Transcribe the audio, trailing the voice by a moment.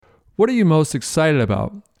What are you most excited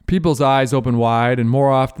about? People's eyes open wide, and more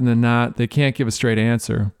often than not, they can't give a straight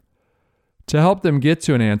answer. To help them get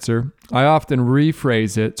to an answer, I often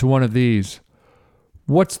rephrase it to one of these.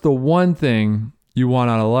 What's the one thing you want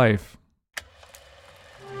out of life?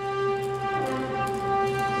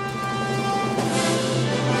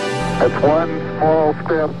 It's one small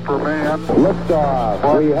step for man.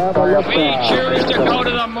 Liftoff. We have a liftoff. We choose to go to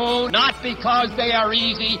the moon, not because they are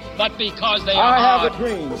easy, but because they are I hard. have a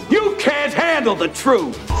dream. You can't handle the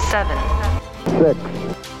truth. 7, 6,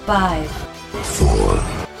 5,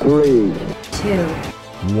 3,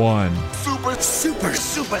 2, 1. Super.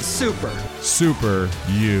 Super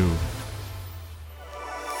you.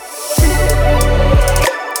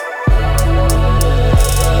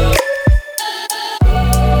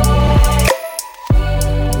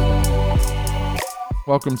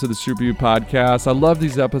 Welcome to the Super You Podcast. I love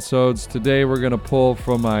these episodes. Today we're going to pull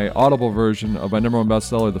from my Audible version of my number one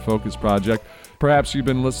bestseller, The Focus Project. Perhaps you've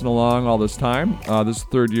been listening along all this time. This is the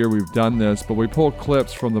third year we've done this, but we pull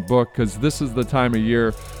clips from the book because this is the time of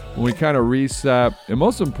year when we kind of reset and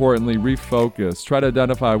most importantly, refocus. Try to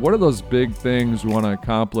identify what are those big things we want to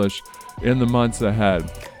accomplish in the months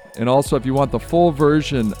ahead. And also, if you want the full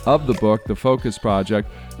version of the book, The Focus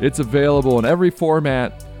Project, it's available in every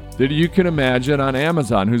format that you can imagine on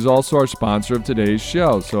Amazon, who's also our sponsor of today's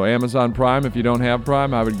show. So Amazon Prime, if you don't have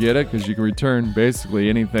Prime, I would get it because you can return basically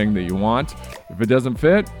anything that you want. If it doesn't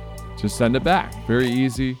fit, just send it back. Very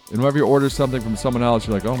easy. And whenever you order something from someone else,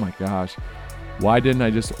 you're like, oh my gosh, why didn't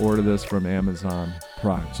I just order this from Amazon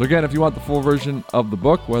Prime? So again, if you want the full version of the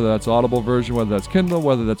book, whether that's Audible version, whether that's Kindle,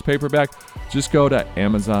 whether that's paperback, just go to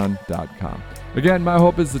Amazon.com. Again, my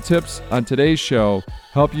hope is the tips on today's show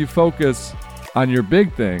help you focus on your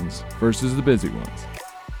big things versus the busy ones.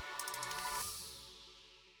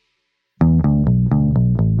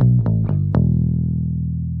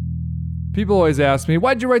 People always ask me,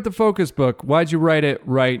 why'd you write the focus book? Why'd you write it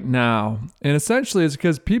right now? And essentially it's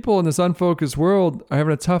because people in this unfocused world are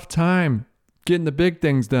having a tough time getting the big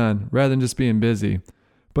things done rather than just being busy.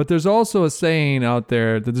 But there's also a saying out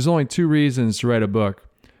there that there's only two reasons to write a book: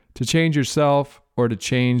 to change yourself or to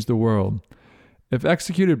change the world. If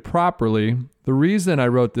executed properly, the reason I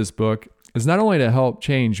wrote this book is not only to help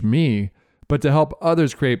change me, but to help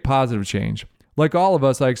others create positive change. Like all of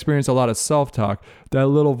us, I experience a lot of self-talk, that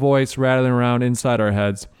little voice rattling around inside our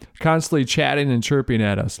heads, constantly chatting and chirping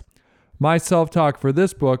at us. My self-talk for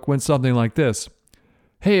this book went something like this.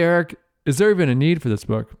 Hey, Eric, is there even a need for this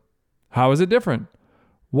book? How is it different?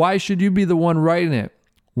 Why should you be the one writing it?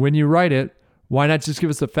 When you write it, why not just give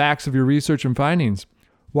us the facts of your research and findings?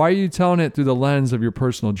 Why are you telling it through the lens of your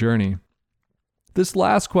personal journey? This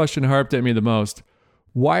last question harped at me the most.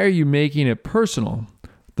 Why are you making it personal?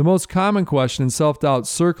 The most common question and self-doubt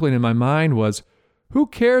circling in my mind was, who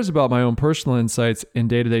cares about my own personal insights and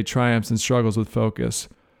day-to-day triumphs and struggles with focus?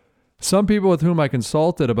 Some people with whom I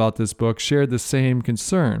consulted about this book shared the same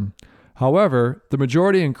concern. However, the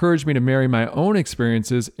majority encouraged me to marry my own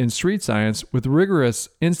experiences in street science with rigorous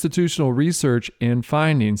institutional research and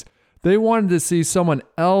findings. They wanted to see someone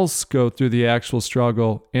else go through the actual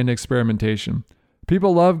struggle and experimentation.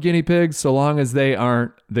 People love guinea pigs so long as they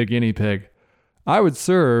aren't the guinea pig. I would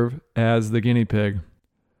serve as the guinea pig.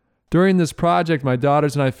 During this project, my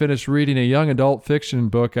daughters and I finished reading a young adult fiction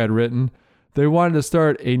book I'd written. They wanted to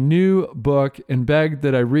start a new book and begged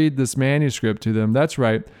that I read this manuscript to them. That's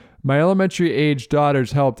right. My elementary-age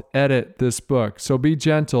daughters helped edit this book, so be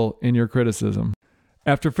gentle in your criticism.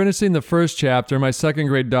 After finishing the first chapter, my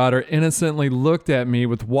second-grade daughter innocently looked at me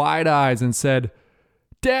with wide eyes and said,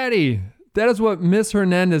 Daddy, that is what Miss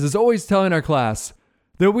Hernandez is always telling our class,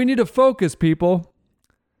 that we need to focus, people.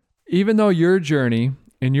 Even though your journey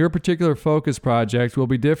and your particular focus project will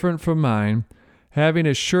be different from mine, having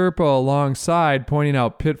a Sherpa alongside pointing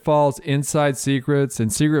out pitfalls, inside secrets,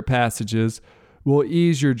 and secret passages will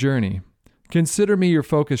ease your journey. Consider me your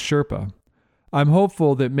focus Sherpa. I'm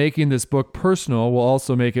hopeful that making this book personal will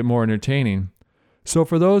also make it more entertaining. So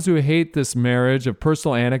for those who hate this marriage of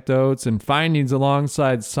personal anecdotes and findings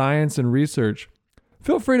alongside science and research,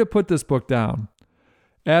 feel free to put this book down.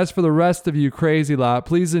 As for the rest of you crazy lot,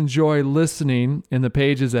 please enjoy listening in the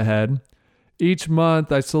pages ahead. Each month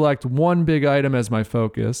I select one big item as my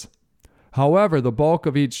focus. However, the bulk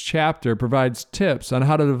of each chapter provides tips on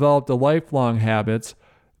how to develop the lifelong habits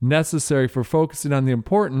necessary for focusing on the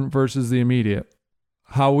important versus the immediate.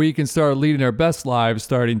 How we can start leading our best lives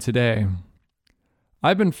starting today.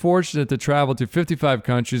 I've been fortunate to travel to 55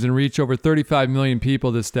 countries and reach over 35 million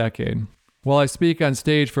people this decade. While I speak on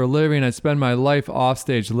stage for a living, I spend my life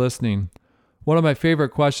offstage listening. One of my favorite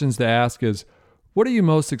questions to ask is, what are you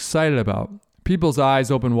most excited about? People's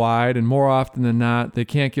eyes open wide, and more often than not, they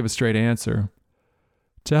can't give a straight answer.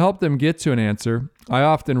 To help them get to an answer, I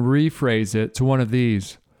often rephrase it to one of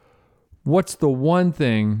these. What's the one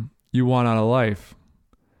thing you want out of life?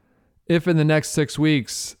 If in the next 6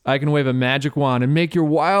 weeks I can wave a magic wand and make your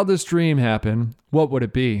wildest dream happen, what would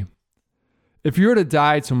it be? If you were to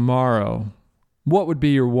die tomorrow, what would be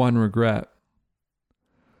your one regret?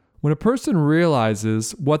 When a person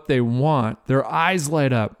realizes what they want, their eyes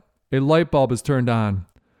light up. A light bulb is turned on.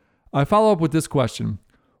 I follow up with this question.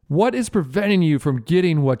 What is preventing you from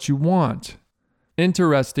getting what you want?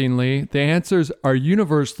 Interestingly, the answers are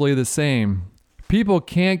universally the same. People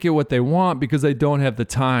can't get what they want because they don't have the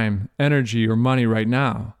time, energy, or money right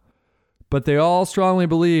now. But they all strongly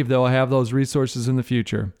believe they will have those resources in the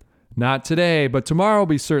future. Not today, but tomorrow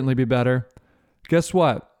will certainly be better. Guess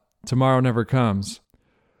what? Tomorrow never comes.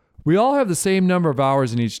 We all have the same number of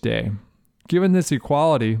hours in each day. Given this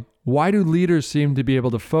equality, why do leaders seem to be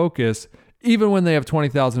able to focus even when they have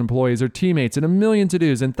 20,000 employees or teammates and a million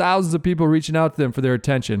to-dos and thousands of people reaching out to them for their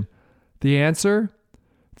attention? The answer?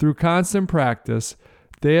 Through constant practice,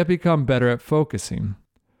 they have become better at focusing.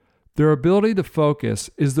 Their ability to focus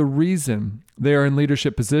is the reason they are in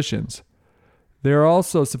leadership positions. They are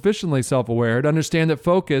also sufficiently self-aware to understand that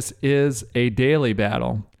focus is a daily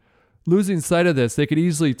battle. Losing sight of this, they could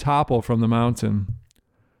easily topple from the mountain.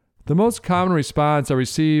 The most common response I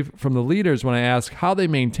receive from the leaders when I ask how they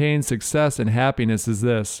maintain success and happiness is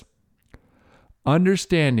this: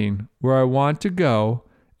 understanding where I want to go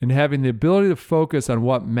and having the ability to focus on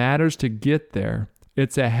what matters to get there.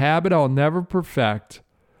 It's a habit I'll never perfect,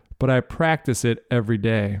 but I practice it every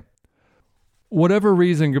day. Whatever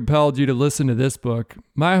reason compelled you to listen to this book,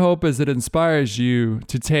 my hope is it inspires you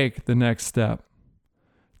to take the next step.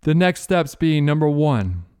 The next steps being, number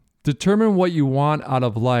 1, determine what you want out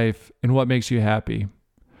of life and what makes you happy.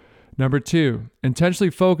 Number 2, intentionally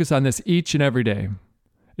focus on this each and every day.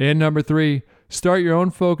 And number 3, start your own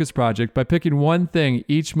focus project by picking one thing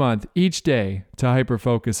each month, each day to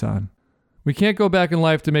hyper-focus on. We can't go back in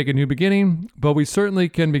life to make a new beginning, but we certainly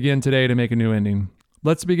can begin today to make a new ending.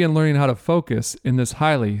 Let's begin learning how to focus in this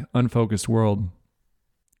highly unfocused world.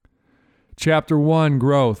 Chapter 1,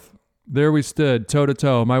 Growth. There we stood,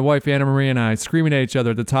 toe-to-toe, my wife Anna Marie and I, screaming at each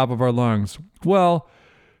other at the top of our lungs. Well,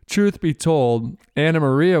 truth be told, Anna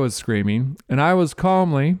Maria was screaming, and I was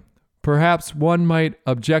calmly, perhaps one might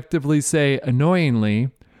objectively say annoyingly,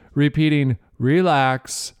 repeating,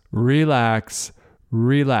 relax, relax,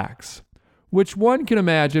 relax, which one can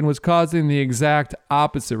imagine was causing the exact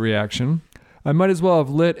opposite reaction. I might as well have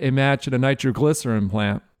lit a match at a nitroglycerin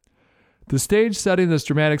plant. The stage setting this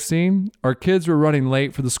dramatic scene, our kids were running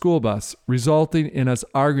late for the school bus, resulting in us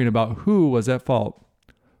arguing about who was at fault.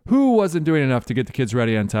 Who wasn't doing enough to get the kids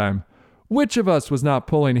ready on time? Which of us was not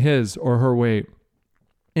pulling his or her weight?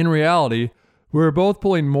 In reality, we were both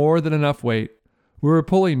pulling more than enough weight. We were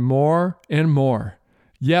pulling more and more.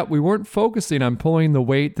 Yet we weren't focusing on pulling the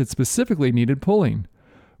weight that specifically needed pulling.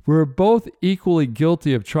 We were both equally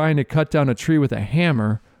guilty of trying to cut down a tree with a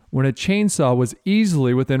hammer when a chainsaw was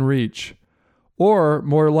easily within reach. Or,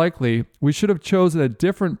 more likely, we should have chosen a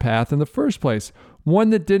different path in the first place, one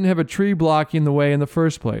that didn't have a tree blocking the way in the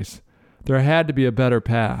first place. There had to be a better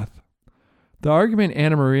path. The argument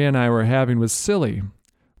Anna Maria and I were having was silly.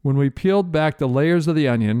 When we peeled back the layers of the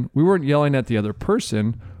onion, we weren't yelling at the other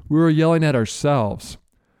person, we were yelling at ourselves.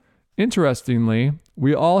 Interestingly,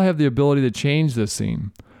 we all have the ability to change this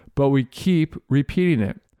scene, but we keep repeating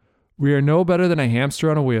it. We are no better than a hamster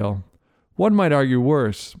on a wheel. One might argue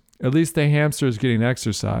worse. At least the hamster is getting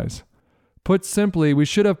exercise. Put simply, we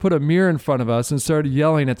should have put a mirror in front of us and started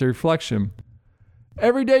yelling at the reflection.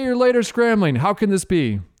 Every day you're late or scrambling. How can this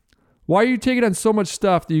be? Why are you taking on so much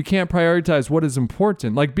stuff that you can't prioritize what is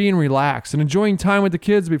important, like being relaxed and enjoying time with the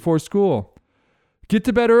kids before school? Get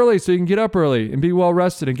to bed early so you can get up early and be well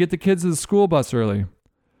rested and get the kids to the school bus early.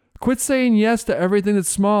 Quit saying yes to everything that's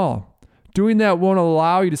small. Doing that won't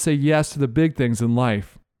allow you to say yes to the big things in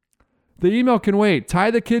life. The email can wait.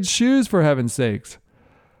 Tie the kids' shoes, for heaven's sakes.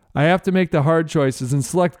 I have to make the hard choices and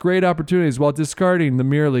select great opportunities while discarding the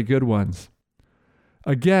merely good ones.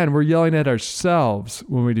 Again, we're yelling at ourselves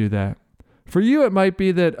when we do that. For you, it might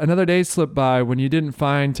be that another day slipped by when you didn't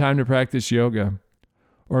find time to practice yoga.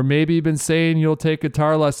 Or maybe you've been saying you'll take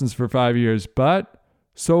guitar lessons for 5 years, but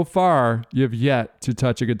so far, you've yet to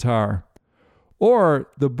touch a guitar. Or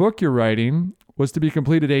the book you're writing was to be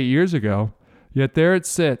completed 8 years ago, yet there it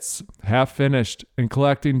sits, half finished and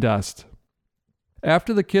collecting dust.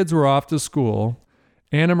 After the kids were off to school,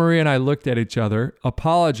 Anna Marie and I looked at each other,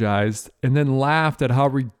 apologized, and then laughed at how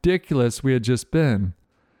ridiculous we had just been.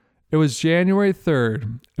 It was January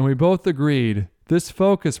 3rd, and we both agreed this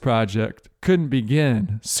focus project couldn't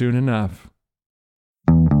begin soon enough.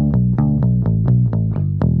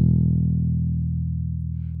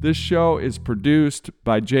 This show is produced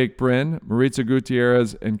by Jake Bryn, Maritza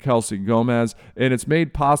Gutierrez, and Kelsey Gomez, and it's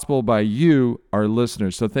made possible by you, our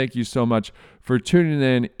listeners. So thank you so much for tuning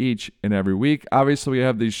in each and every week. Obviously, we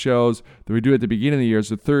have these shows that we do at the beginning of the year. It's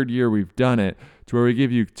the third year we've done it, to where we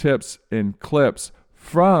give you tips and clips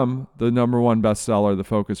from the #1 bestseller, The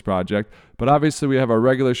Focus Project. But obviously, we have our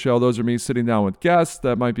regular show. Those are me sitting down with guests.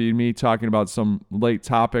 That might be me talking about some late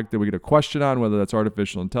topic that we get a question on, whether that's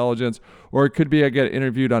artificial intelligence, or it could be I get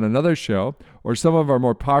interviewed on another show, or some of our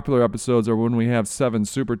more popular episodes are when we have 7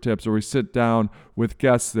 super tips, or we sit down with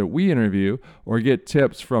guests that we interview, or get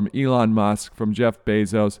tips from Elon Musk, from Jeff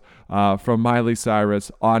Bezos, from Miley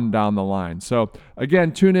Cyrus, on down the line. So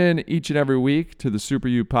again, tune in each and every week to the Super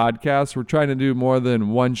You podcast. We're trying to do more than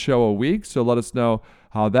one show a week, so let us know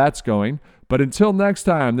how that's going. But until next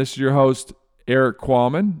time, this is your host, Eric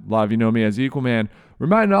Qualman. A lot of you know me as Equal Man,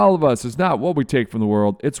 reminding all of us it's not what we take from the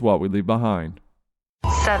world, it's what we leave behind.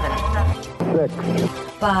 7, 6,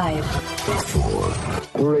 5, 4,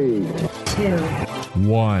 3, 2,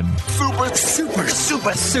 1. Super, super,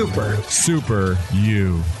 super, super. Super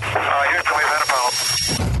You.